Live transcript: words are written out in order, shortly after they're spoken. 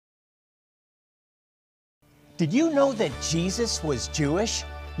Did you know that Jesus was Jewish?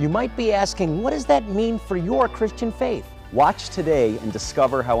 You might be asking, what does that mean for your Christian faith? Watch today and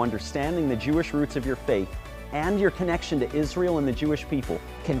discover how understanding the Jewish roots of your faith and your connection to Israel and the Jewish people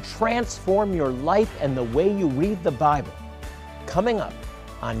Can transform your life and the way you read the Bible. Coming up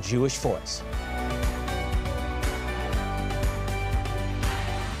on Jewish Voice.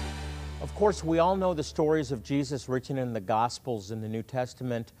 Of course, we all know the stories of Jesus written in the Gospels in the New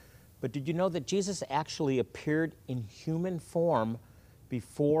Testament, but did you know that Jesus actually appeared in human form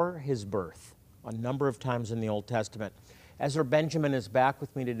before his birth a number of times in the Old Testament? Ezra Benjamin is back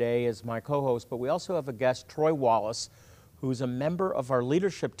with me today as my co-host, but we also have a guest, Troy Wallace, who's a member of our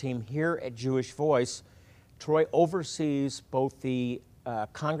leadership team here at Jewish Voice. Troy oversees both the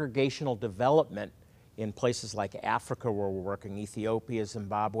congregational development in places like Africa, where we're working, Ethiopia,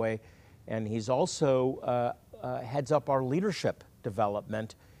 Zimbabwe, and he's also heads up our leadership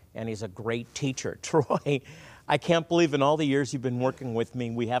development, and he's a great teacher. Troy, I can't believe in all the years you've been working with me,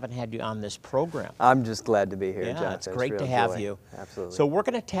 we haven't had you on this program. I'm just glad to be here, Yeah, John. it's great to have you. Absolutely. So we're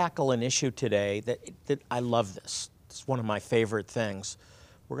going to tackle an issue today that I love this. It's one of my favorite things.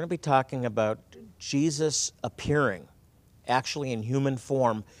 We're going to be talking about Jesus appearing actually in human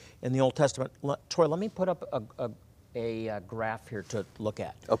form in the Old Testament. Troy, let me put up a graph here to look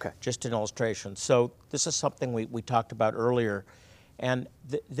at. Okay. Just an illustration. So this is something we talked about earlier, and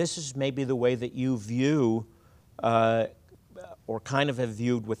this is maybe the way that you view or kind of have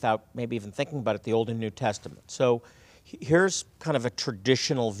viewed without maybe even thinking about it, the Old and New Testament. So here's kind of a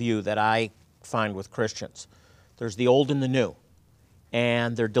traditional view that I find with Christians. There's the Old and the New,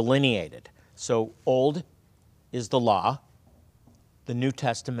 and they're delineated. So Old is the law, the New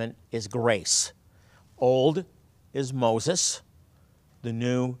Testament is grace. Old is Moses, the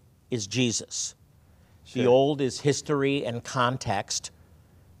New is Jesus. Sure. The Old is history and context,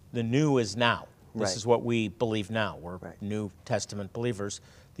 the New is now. This Right. is what we believe now. We're Right. New Testament believers.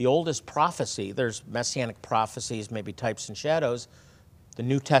 The Old is prophecy. There's messianic prophecies, maybe types and shadows. The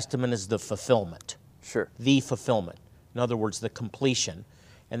New Testament is the fulfillment. Sure. The fulfillment. In other words, the completion.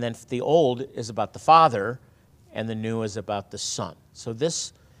 And then the Old is about the Father, and the New is about the Son. So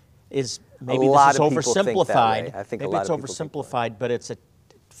this is, maybe lot this is of people think that way. oversimplified. I think a Maybe lot it's of people think that way. oversimplified, but it's a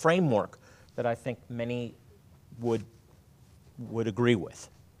framework that I think many would agree with.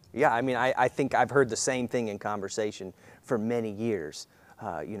 Yeah, I mean, I think I've heard the same thing in conversation for many years.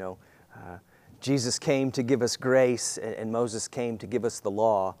 Jesus came to give us grace, and Moses came to give us the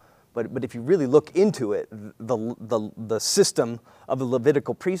law. But if you really look into it, the system of the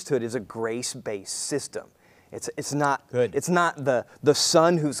Levitical priesthood is a grace-based system. It's not Good. It's not the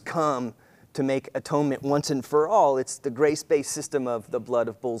Son who's come to make atonement once and for all. It's the grace-based system of the blood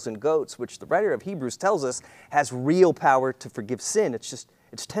of bulls and goats, which the writer of Hebrews tells us has real power to forgive sin.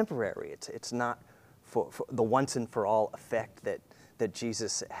 It's temporary. It's not for the once and for all effect that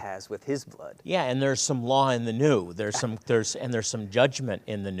Jesus has with his blood. Yeah, and there's some law in the New. There's some judgment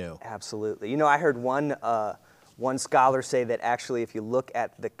in the New. Absolutely. You know, I heard one scholar say that actually, if you look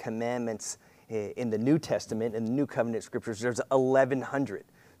at the commandments in the New Testament, in the New Covenant Scriptures, there's 1,100.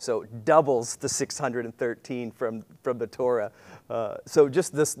 So doubles the 613 from the Torah. So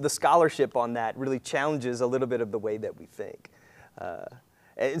just the scholarship on that really challenges a little bit of the way that we think.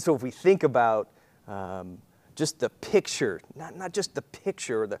 And so if we think about just the picture, not just the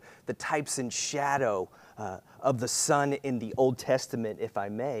picture, the types and shadow of the Son in the Old Testament, if I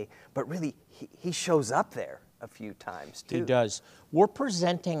may, but really he shows up there a few times too. He does. We're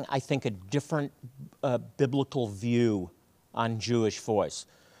presenting, I think, a different biblical view on Jewish Voice,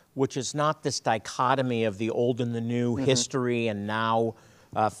 which is not this dichotomy of the Old and the New, history and now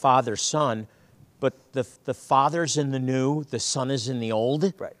Father-Son, but the Father's in the New, the Son is in the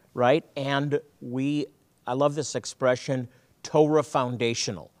Old, Right. right? And I love this expression, Torah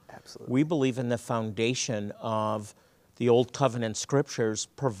foundational. Absolutely. We believe in the foundation of the Old Covenant Scriptures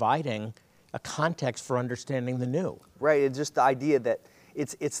providing a context for understanding the New. Right, it's just the idea that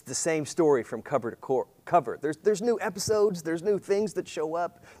it's the same story from cover to cover. There's new episodes, there's new things that show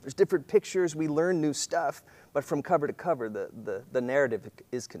up, there's different pictures, we learn new stuff, but from cover to cover, the narrative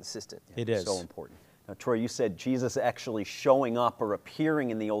is consistent. It is. So important. Now, Troy, you said Jesus actually showing up or appearing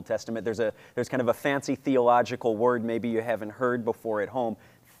in the Old Testament. There's kind of a fancy theological word maybe you haven't heard before at home,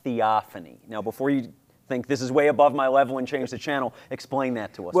 theophany. Now, before you think this is way above my level and change the channel, explain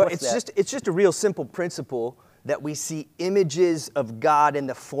that to us. Well, What's that? it's just a real simple principle that we see images of God in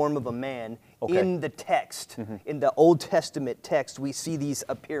the form of a man in the text. In the Old Testament text, we see these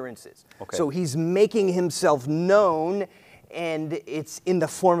appearances. Okay. So he's making himself known, and it's in the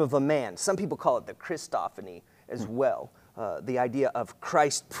form of a man. Some people call it the Christophany as well. the idea of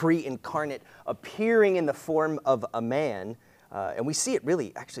Christ pre-incarnate appearing in the form of a man. And we see it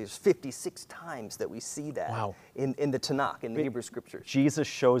really, actually, there's 56 times that we see that Wow. in the Tanakh, in the Hebrew Scriptures. Jesus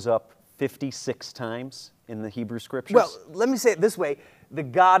shows up 56 times in the Hebrew Scriptures? Well, let me say it this way. The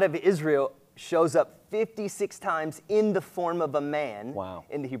God of Israel shows up 56 times in the form of a man Wow.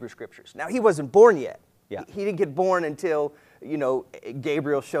 in the Hebrew Scriptures. Now, he wasn't born yet. Yeah. He didn't get born until,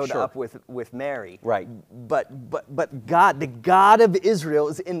 Gabriel showed Sure. up with Mary. Right. But God, the God of Israel,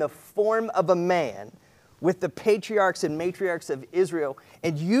 is in the form of a man with the patriarchs and matriarchs of Israel,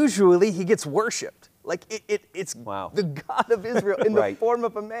 and usually he gets worshipped. Like it's Wow. the God of Israel in the Right. form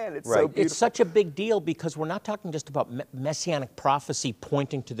of a man. It's so Right. beautiful. It's such a big deal because we're not talking just about messianic prophecy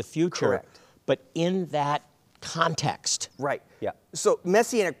pointing to the future, Correct. but in that context. Right. Yeah. So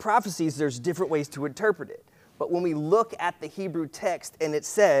messianic prophecies, there's different ways to interpret it. But when we look at the Hebrew text and it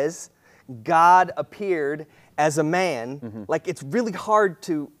says, God appeared as a man, like it's really hard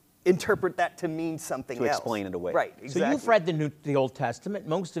to interpret that to mean something To else. explain it away. Right, exactly. So you've read the Old Testament.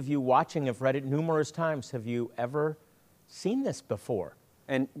 Most of you watching have read it numerous times. Have you ever seen this before?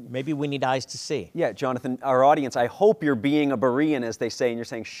 And Maybe we need eyes to see. yeah, Jonathan, our audience, I hope you're being a Berean, as they say, and you're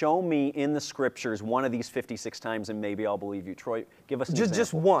saying, show me in the Scriptures one of these 56 times and maybe I'll believe you. Troy, give us an Just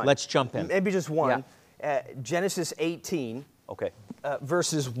example. one. Let's jump in. Maybe just one. Genesis 18. Okay.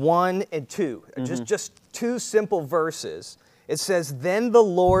 Verses 1 and 2. Mm-hmm. Just two simple verses. It says, Then the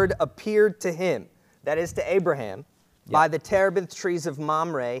Lord appeared to him, that is to Abraham, by the terebinth trees of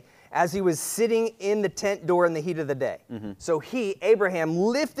Mamre, as he was sitting in the tent door in the heat of the day. Mm-hmm. So he, Abraham,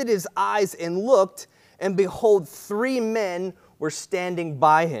 lifted his eyes and looked, and behold, 3 men were standing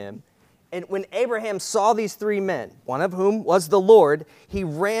by him. And when Abraham saw these 3 men, one of whom was the Lord, he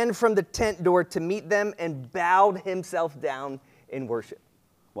ran from the tent door to meet them and bowed himself down in worship.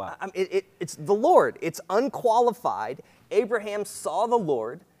 Wow. It's the Lord. It's unqualified. Abraham saw the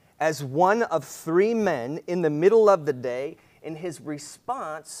Lord as one of 3 men in the middle of the day, and his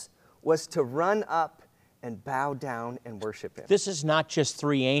response was to run up and bow down and worship him. This is not just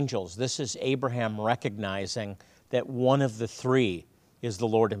 3 angels. This is Abraham recognizing that one of the 3 is the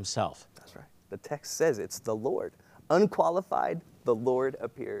Lord himself. That's right. The text says it's the Lord. Unqualified, the Lord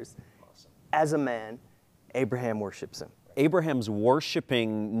appears as a man. Abraham worships him. Abraham's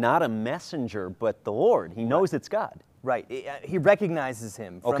worshiping not a messenger, but the Lord. He knows it's God. Right. He recognizes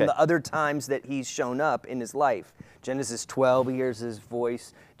him from Okay. the other times that he's shown up in his life. Genesis 12, he hears his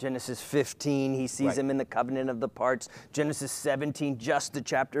voice. Genesis 15, he sees Right. him in the covenant of the parts. Genesis 17, just the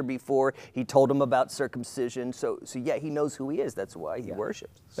chapter before, he told him about circumcision. So yeah, he knows who he is. That's why he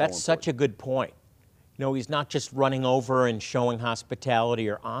worships. That's such a good point. He's not just running over and showing hospitality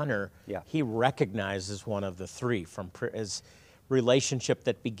or honor. Yeah. He recognizes one of the 3 from his relationship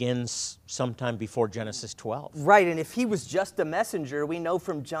that begins sometime before Genesis 12. Right, and if he was just a messenger, we know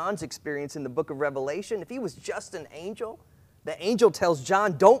from John's experience in the book of Revelation, if he was just an angel, the angel tells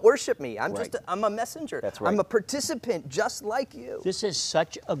John, don't worship me. I'm I'm a messenger. That's right. I'm a participant just like you. This is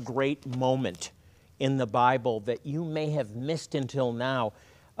such a great moment in the Bible that you may have missed until now.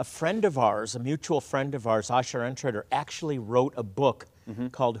 A friend of ours, a mutual friend of ours, Asher Entrader, actually wrote a book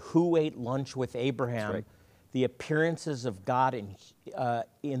called Who Ate Lunch with Abraham? right. The appearances of God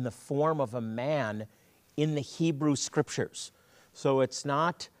in the form of a man in the Hebrew Scriptures. So it's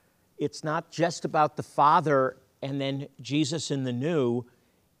not just about the Father and then Jesus in the New.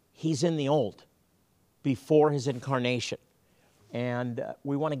 He's in the Old, before his incarnation. And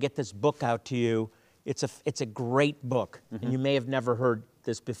we want to get this book out to you. It's a great book, and you may have never heard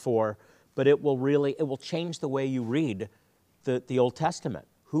this before, but it will change the way you read the Old Testament.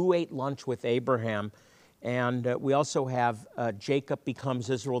 Who Ate Lunch with Abraham? And we also have Jacob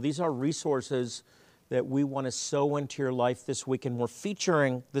Becomes Israel. These are resources that we want to sow into your life this week, and we're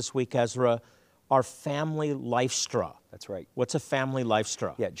featuring this week, Ezra, our family life straw. That's right. What's a family life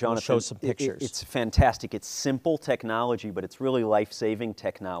straw? Yeah, Jonathan, We'll show some pictures. It's fantastic. It's simple technology, but it's really life-saving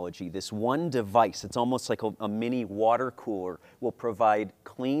technology. This one device, it's almost like a mini water cooler, will provide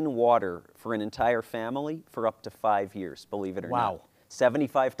clean water for an entire family for up to 5 years, believe it or not. Wow.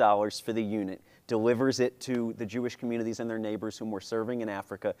 $75 for the unit, delivers it to the Jewish communities and their neighbors whom we're serving in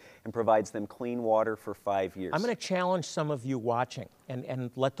Africa, and provides them clean water for 5 years. I'm going to challenge some of you watching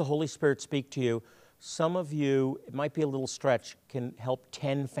and let the Holy Spirit speak to you. Some of you, it might be a little stretch, can help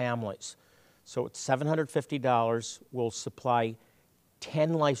 10 families. So it's $750. We'll supply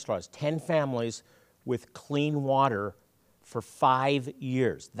 10 life straws, 10 families with clean water for 5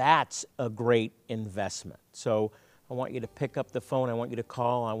 years. That's a great investment. So I want you to pick up the phone. I want you to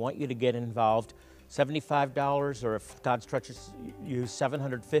call. I want you to get involved. $75, or if God stretches you,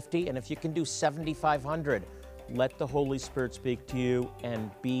 $750. And if you can do $7,500, let the Holy Spirit speak to you, and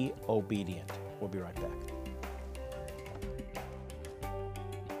be obedient. We'll be right back.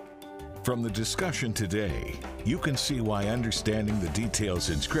 From the discussion today, you can see why understanding the details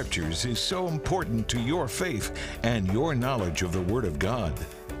in Scriptures is so important to your faith and your knowledge of the Word of God.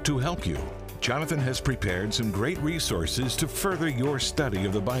 To help you, Jonathan has prepared some great resources to further your study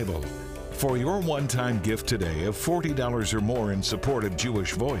of the Bible. For your one-time gift today of $40 or more in support of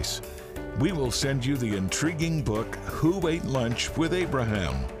Jewish Voice, we will send you the intriguing book, Who Ate Lunch with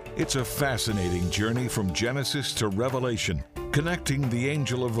Abraham? It's a fascinating journey from Genesis to Revelation, connecting the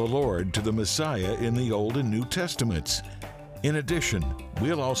angel of the Lord to the Messiah in the Old and New Testaments. In addition,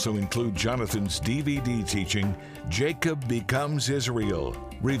 we'll also include Jonathan's DVD teaching, Jacob Becomes Israel,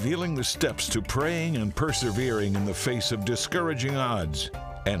 revealing the steps to praying and persevering in the face of discouraging odds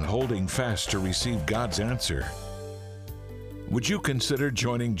and holding fast to receive God's answer. Would you consider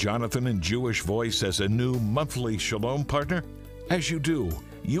joining Jonathan and Jewish Voice as a new monthly Shalom partner? As you do,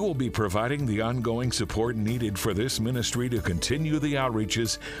 you will be providing the ongoing support needed for this ministry to continue the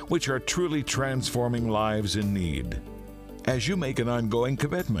outreaches which are truly transforming lives in need. As you make an ongoing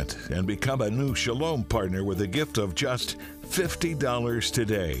commitment and become a new Shalom partner with a gift of just $50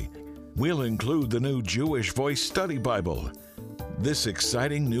 today, we'll include the new Jewish Voice Study Bible. This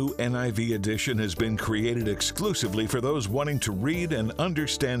exciting new NIV edition has been created exclusively for those wanting to read and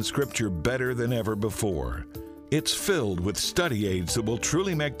understand Scripture better than ever before. It's filled with study aids that will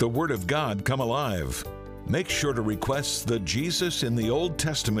truly make the Word of God come alive. Make sure to request the Jesus in the Old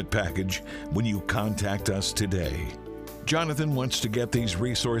Testament package when you contact us today. Jonathan wants to get these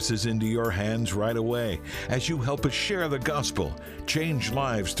resources into your hands right away as you help us share the gospel, change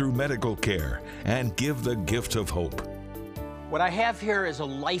lives through medical care, and give the gift of hope. What I have here is a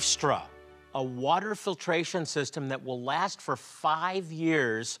LifeStraw, a water filtration system that will last for 5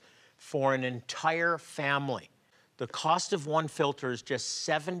 years for an entire family. The cost of one filter is just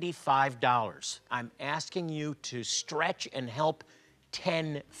 $75. I'm asking you to stretch and help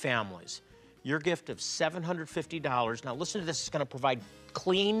 10 families. Your gift of $750. Now listen to this, it's going to provide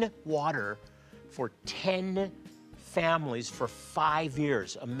clean water for 10 families for 5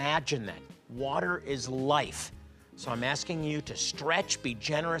 years. Imagine that. Water is life. So I'm asking you to stretch, be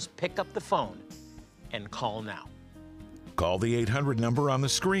generous, pick up the phone, and call now. Call the 800 number on the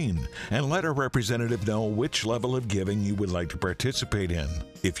screen and let a representative know which level of giving you would like to participate in.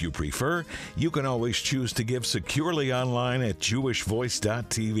 If you prefer, you can always choose to give securely online at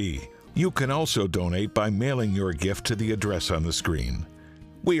jewishvoice.tv. You can also donate by mailing your gift to the address on the screen.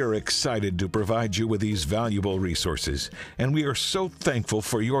 We are excited to provide you with these valuable resources, and we are so thankful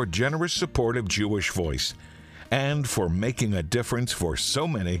for your generous support of Jewish Voice and for making a difference for so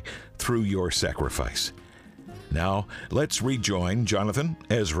many through your sacrifice. Now, let's rejoin Jonathan,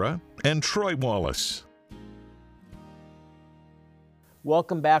 Ezra, and Troy Wallace.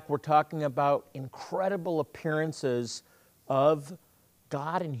 Welcome back. We're talking about incredible appearances of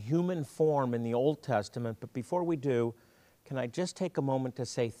God in human form in the Old Testament. But before we do, can I just take a moment to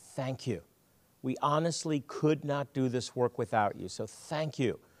say thank you? We honestly could not do this work without you. So thank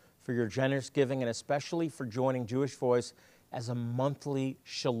you for your generous giving, and especially for joining Jewish Voice as a monthly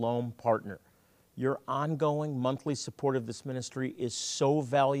Shalom partner. Your ongoing monthly support of this ministry is so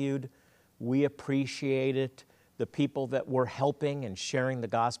valued. We appreciate it. The people that we're helping and sharing the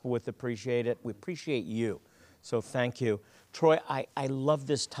gospel with appreciate it. We appreciate you. So thank you. Troy, I love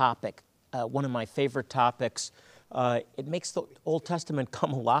this topic. One of my favorite topics. It makes the Old Testament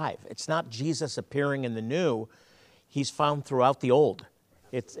come alive. It's not Jesus appearing in the New. He's found throughout the Old.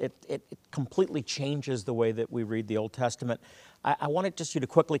 It completely changes the way that we read the Old Testament. I wanted just you to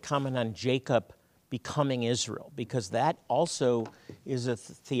quickly comment on Jacob becoming Israel, because that also is a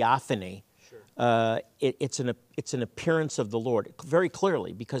theophany. Sure. It's an appearance of the Lord, very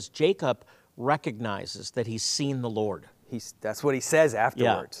clearly, because Jacob recognizes that he's seen the Lord. That's what he says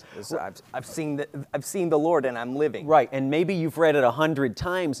afterwards. Yeah. I've seen the Lord and I'm living. Right, and maybe you've read it 100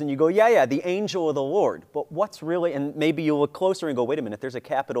 times and you go, yeah, the angel of the Lord. But what's really, and maybe you look closer and go, wait a minute, there's a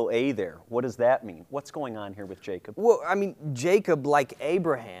capital A there. What does that mean? What's going on here with Jacob? Well, I mean, Jacob, like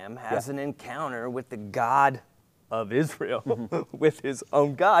Abraham, has an encounter with the God of Israel, with his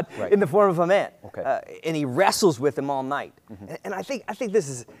own God, in the form of a man. Okay. And he wrestles with him all night. And I think this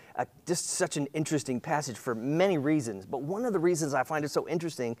is just such an interesting passage for many reasons. But one of the reasons I find it so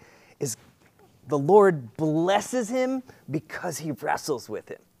interesting is the Lord blesses him because he wrestles with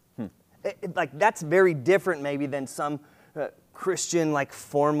him. Like, that's very different maybe than some Christian, like,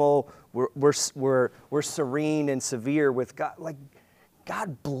 formal, we're serene and severe with God. Like,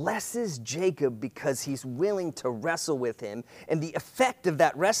 God blesses Jacob because he's willing to wrestle with him. And the effect of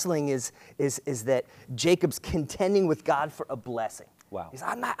that wrestling is that Jacob's contending with God for a blessing. Wow. He's,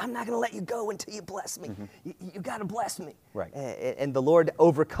 I'm not going to let you go until you bless me. You got to bless me. Right. And the Lord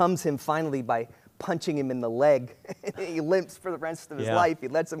overcomes him finally by punching him in the leg. He limps for the rest of his life. He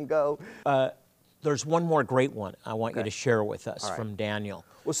lets him go. There's one more great one I want you to share with us from Daniel.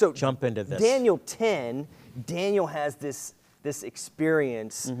 Well, so jump into this. Daniel 10, Daniel has this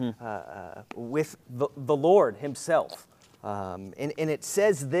experience with the Lord himself. And it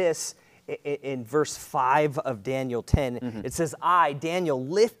says this in verse 5 of Daniel 10. It says, I, Daniel,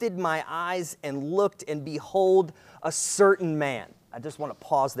 lifted my eyes and looked, and behold, a certain man. I just want to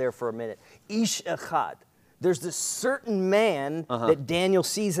pause there for a minute. Ish echad. There's this certain man that Daniel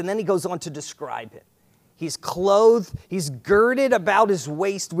sees, and then he goes on to describe him. He's clothed, he's girded about his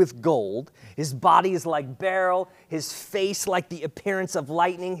waist with gold. His body is like beryl, his face like the appearance of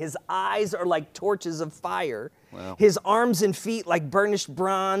lightning. His eyes are like torches of fire. Wow. His arms and feet like burnished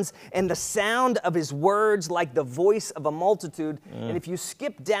bronze, and the sound of his words like the voice of a multitude. And if you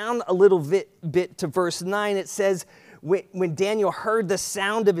skip down a little bit to verse 9, it says, when Daniel heard the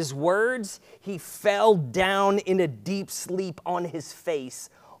sound of his words, he fell down in a deep sleep on his face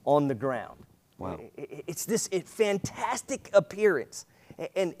on the ground. Wow. It's this fantastic appearance.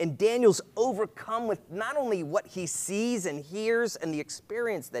 And Daniel's overcome with not only what he sees and hears and the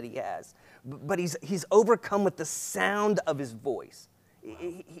experience that he has, but he's overcome with the sound of his voice.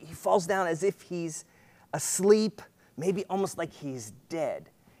 He falls down as if he's asleep, maybe almost like he's dead.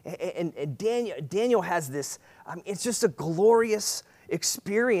 And Daniel has this, it's just a glorious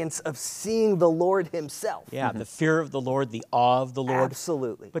experience of seeing the Lord himself. Yeah, the fear of the Lord, the awe of the Lord.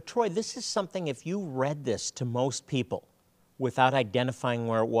 Absolutely. But Troy, this is something, if you read this to most people without identifying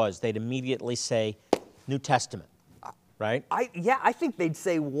where it was, they'd immediately say New Testament, right? I think they'd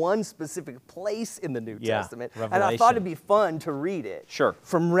say one specific place in the New Testament. And I Revelation. thought it'd be fun to read it. Sure.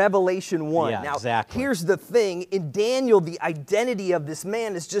 From Revelation 1. Yeah, now, exactly. Here's the thing. In Daniel, the identity of this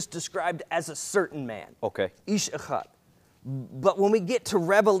man is just described as a certain man. Okay. Ish echad. But when we get to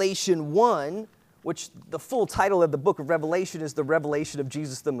Revelation 1, which the full title of the book of Revelation is the revelation of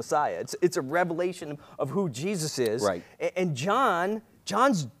Jesus the Messiah. It's a revelation of who Jesus is. Right. And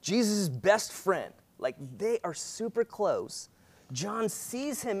John's Jesus' best friend. Like, they are super close. John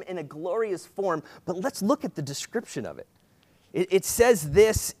sees him in a glorious form, but let's look at the description of it. It says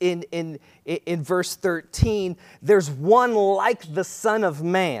this in verse 13, there's one like the Son of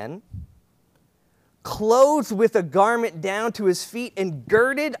Man, clothed with a garment down to his feet and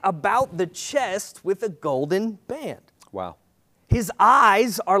girded about the chest with a golden band. Wow. His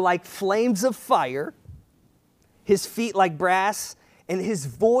eyes are like flames of fire, his feet like brass, and his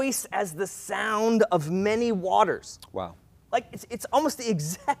voice as the sound of many waters. Wow. Like, it's almost the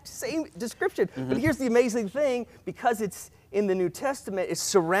exact same description. But here's the amazing thing, because it's in the New Testament, it's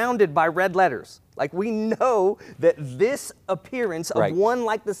surrounded by red letters. Like, we know that this appearance of one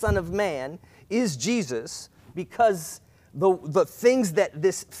like the Son of Man is Jesus, because the things that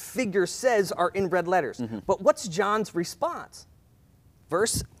this figure says are in red letters. But what's John's response?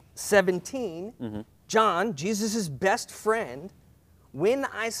 Verse 17, John, Jesus' best friend, when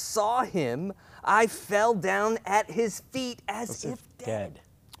I saw him, I fell down at his feet as if dead.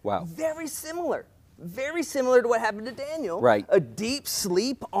 Wow. Very similar to what happened to Daniel. Right. A deep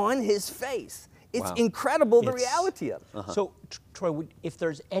sleep on his face. It's incredible, the reality of it. So, Troy, if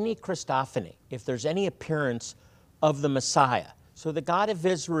there's any Christophany, if there's any appearance of the Messiah, so the God of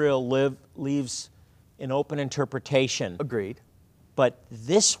Israel leaves an open interpretation. Agreed. But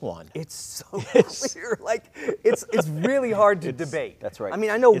this one, it's so clear. Like, it's really hard to debate. That's right. I mean,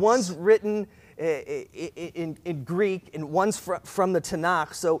 I know one's written in Greek and one's from the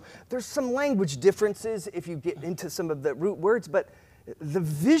Tanakh, so there's some language differences if you get into some of the root words, but the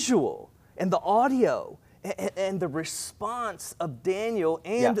visual and the audio and the response of Daniel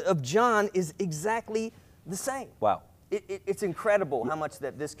and of John is exactly the same. Wow. It's incredible how much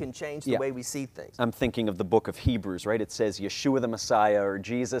that this can change the way we see things. I'm thinking of the book of Hebrews, right? It says Yeshua the Messiah, or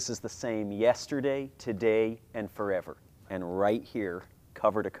Jesus, is the same yesterday, today, and forever. And right here,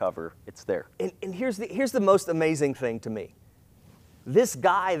 cover to cover, it's there. And here's the most amazing thing to me. This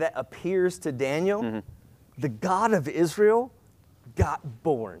guy that appears to Daniel, the God of Israel, got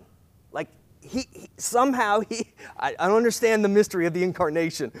born. Like, he somehow, I don't understand the mystery of the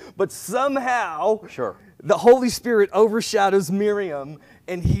incarnation, but somehow the Holy Spirit overshadows Miriam,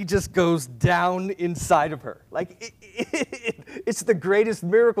 and he just goes down inside of her. Like, it's the greatest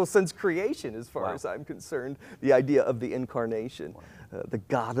miracle since creation, as far as I'm concerned, the idea of the incarnation. The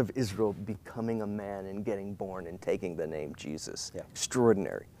God of Israel becoming a man and getting born and taking the name Jesus. Yeah.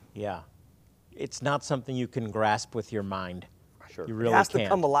 Extraordinary. Yeah. It's not something you can grasp with your mind. Sure. You really has to can't.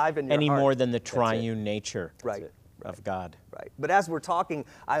 come alive in your any heart. more than the triune nature Right. of God. Right. But as we're talking,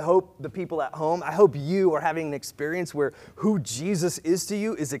 I hope the people at home, I hope you are having an experience where who Jesus is to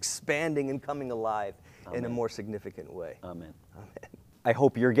you is expanding and coming alive in a more significant way. Amen. I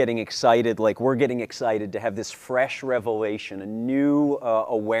hope you're getting excited like we're getting excited to have this fresh revelation, a new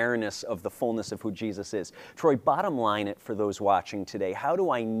awareness of the fullness of who Jesus is. Troy, bottom line it for those watching today. How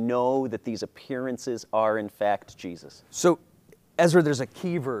do I know that these appearances are in fact Jesus? So, Ezra, there's a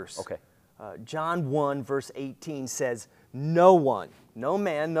key verse. Okay. John 1, verse 18 says, no one, no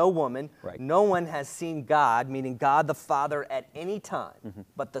man, no woman, Right. no one has seen God, meaning God the Father, at any time.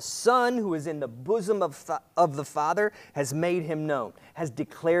 But the Son, who is in the bosom of the Father, has made him known, has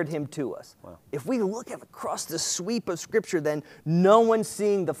declared him to us. Wow. If we look across the sweep of Scripture, then no one's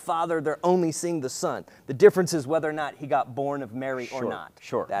seeing the Father, they're only seeing the Son. The difference is whether or not he got born of Mary or Sure, not.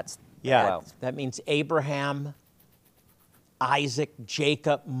 sure. That's Yeah, Wow. that means Abraham, Isaac,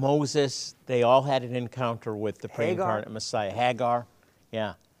 Jacob, Moses, they all had an encounter with the pre-incarnate Messiah. Hagar,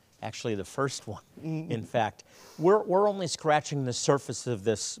 yeah, actually the first one, in fact. We're only scratching the surface of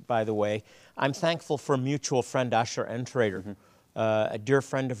this, by the way. I'm thankful for a mutual friend, Asher Entrader, a dear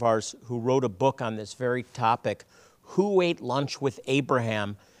friend of ours who wrote a book on this very topic, Who Ate Lunch with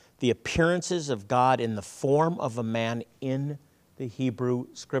Abraham? The Appearances of God in the Form of a Man in the Hebrew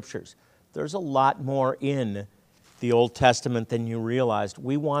Scriptures. There's a lot more in the Old Testament than you realized.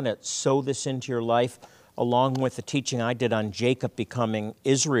 We want to sow this into your life, along with the teaching I did on Jacob becoming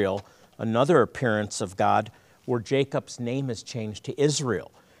Israel, another appearance of God, where Jacob's name is changed to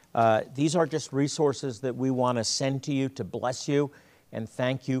Israel. These are just resources that we want to send to you to bless you, and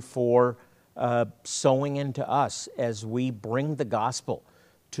thank you for sowing into us as we bring the gospel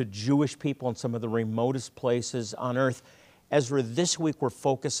to Jewish people in some of the remotest places on earth. Ezra, this week we're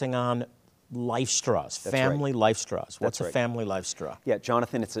focusing on life straws, family life straws. What's a family life straw? Yeah,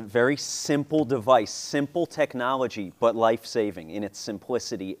 Jonathan, it's a very simple device, simple technology, but life-saving in its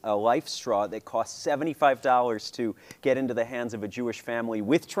simplicity. A life straw that costs $75 to get into the hands of a Jewish family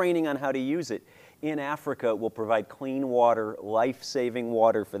with training on how to use it. In Africa, will provide clean water, life-saving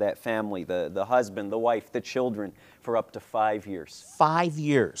water for that family, the husband, the wife, the children, for up to 5 years. 5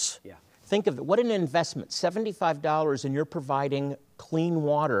 years. Yeah. Think of it, what an investment, $75, and you're providing clean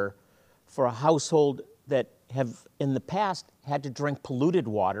water for a household that have in the past had to drink polluted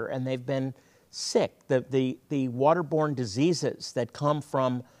water, and they've been sick. The waterborne diseases that come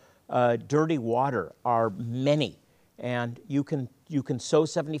from dirty water are many, and you can sow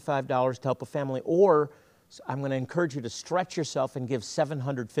 $75 to help a family, or I'm going to encourage you to stretch yourself and give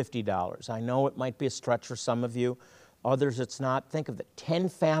 $750. I know it might be a stretch for some of you, others it's not. Think of it, 10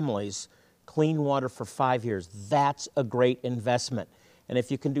 families, clean water for 5 years. That's a great investment. And if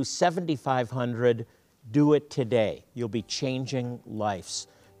you can do $7,500, do it today. You'll be changing lives,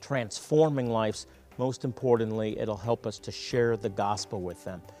 transforming lives. Most importantly, it'll help us to share the gospel with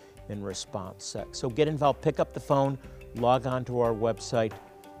them in response. So get involved, pick up the phone, log on to our website.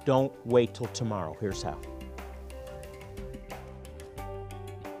 Don't wait till tomorrow. Here's how.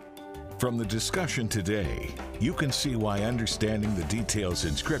 From the discussion today, you can see why understanding the details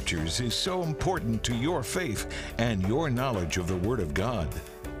in Scriptures is so important to your faith and your knowledge of the Word of God.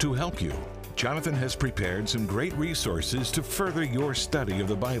 To help you, Jonathan has prepared some great resources to further your study of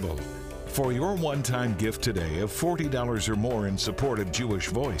the Bible. For your one-time gift today of $40 or more in support of Jewish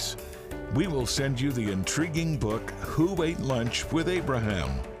Voice, we will send you the intriguing book, Who Ate Lunch with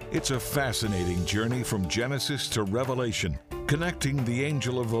Abraham? It's a fascinating journey from Genesis to Revelation, connecting the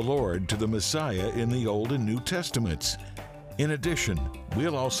angel of the Lord to the Messiah in the Old and New Testaments. In addition,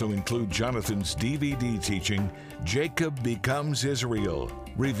 we'll also include Jonathan's DVD teaching, Jacob Becomes Israel,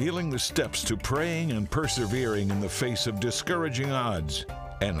 revealing the steps to praying and persevering in the face of discouraging odds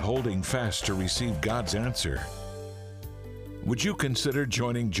and holding fast to receive God's answer. Would you consider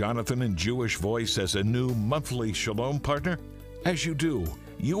joining Jonathan and Jewish Voice as a new monthly Shalom partner? As you do,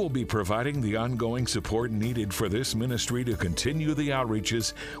 you will be providing the ongoing support needed for this ministry to continue the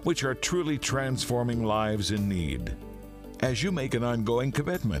outreaches which are truly transforming lives in need. As you make an ongoing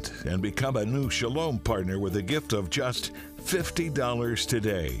commitment and become a new Shalom partner with a gift of just $50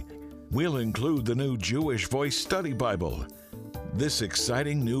 today, we'll include the new Jewish Voice Study Bible. This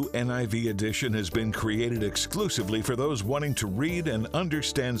exciting new NIV edition has been created exclusively for those wanting to read and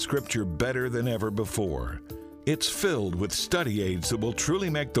understand Scripture better than ever before. It's filled with study aids that will truly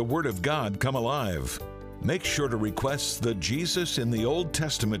make the Word of God come alive. Make sure to request the Jesus in the Old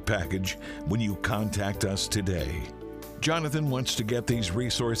Testament package when you contact us today. Jonathan wants to get these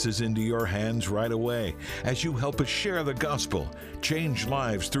resources into your hands right away as you help us share the gospel, change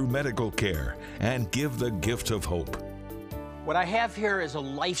lives through medical care, and give the gift of hope. What I have here is a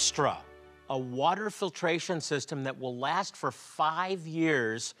LifeStraw, a water filtration system that will last for 5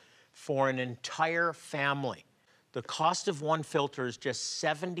 years for an entire family. The cost of one filter is just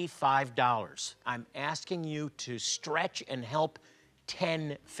 $75. I'm asking you to stretch and help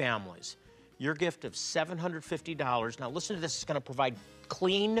 10 families. Your gift of $750. Now listen to this, it's going to provide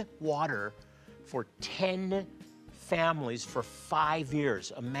clean water for 10 families for 5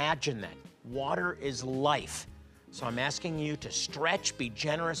 years. Imagine that. Water is life. So I'm asking you to stretch, be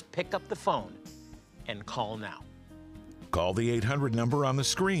generous, pick up the phone, and call now. Call the 800 number on the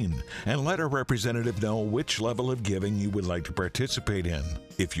screen and let a representative know which level of giving you would like to participate in.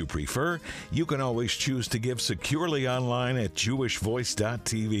 If you prefer, you can always choose to give securely online at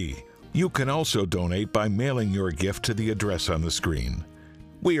jewishvoice.tv. You can also donate by mailing your gift to the address on the screen.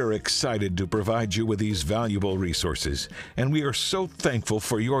 We are excited to provide you with these valuable resources, and we are so thankful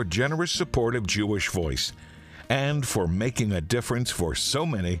for your generous support of Jewish Voice and for making a difference for so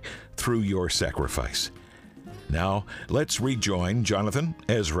many through your sacrifice. Now, let's rejoin Jonathan,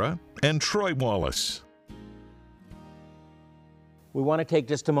 Ezra, and Troy Wallace. We want to take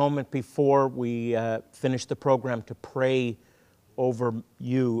just a moment before we finish the program to pray over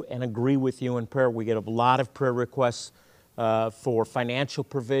you and agree with you in prayer. We get a lot of prayer requests for financial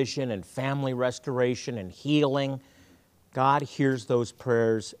provision and family restoration and healing. God hears those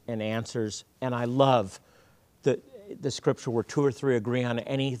prayers and answers, and I love the scripture where 2 or 3 agree on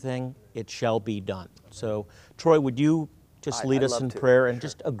anything, it shall be done. So, Troy, would you just lead us in prayer and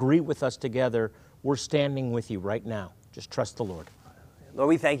just agree with us together? We're standing with you right now. Just trust the Lord. Lord,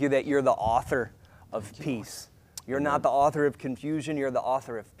 we thank you that you're the author of peace. You're not the author of confusion, you're the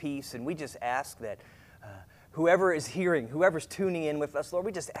author of peace. And we just ask that whoever is hearing, whoever's tuning in with us, Lord,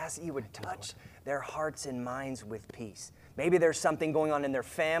 we just ask that you would touch their hearts and minds with peace. Maybe there's something going on in their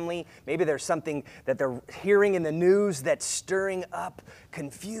family. Maybe there's something that they're hearing in the news that's stirring up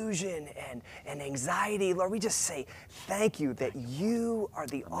confusion and anxiety. Lord, we just say thank you that you are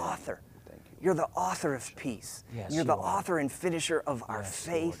the author. You're the author of peace. Yes, you're the author and finisher of our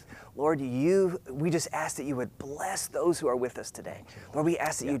faith. Lord, we just ask that you would bless those who are with us today. Lord, we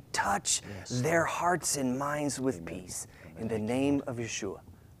ask that you touch their hearts and minds with peace. In the name of Yeshua.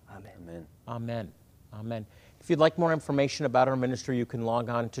 Amen. Amen. Amen. Amen. If you'd like more information about our ministry, you can log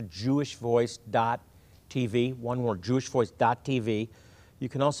on to jewishvoice.tv, one word, jewishvoice.tv. You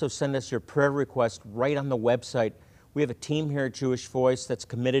can also send us your prayer request right on the website. We have a team here at Jewish Voice that's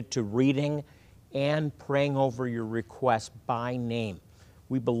committed to reading and praying over your requests by name.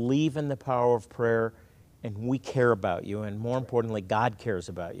 We believe in the power of prayer, and we care about you, and more importantly, God cares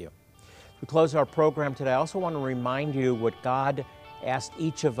about you. We close our program today. I also want to remind you what God asked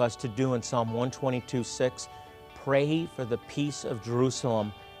each of us to do in Psalm 122:6. Pray for the peace of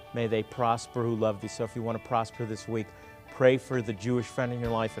Jerusalem. May they prosper who love thee. So if you want to prosper this week, pray for the Jewish friend in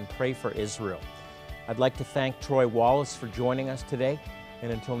your life and pray for Israel. I'd like to thank Troy Wallace for joining us today.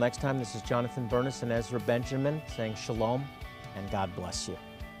 And until next time, this is Jonathan Bernis and Ezra Benjamin saying shalom and God bless you.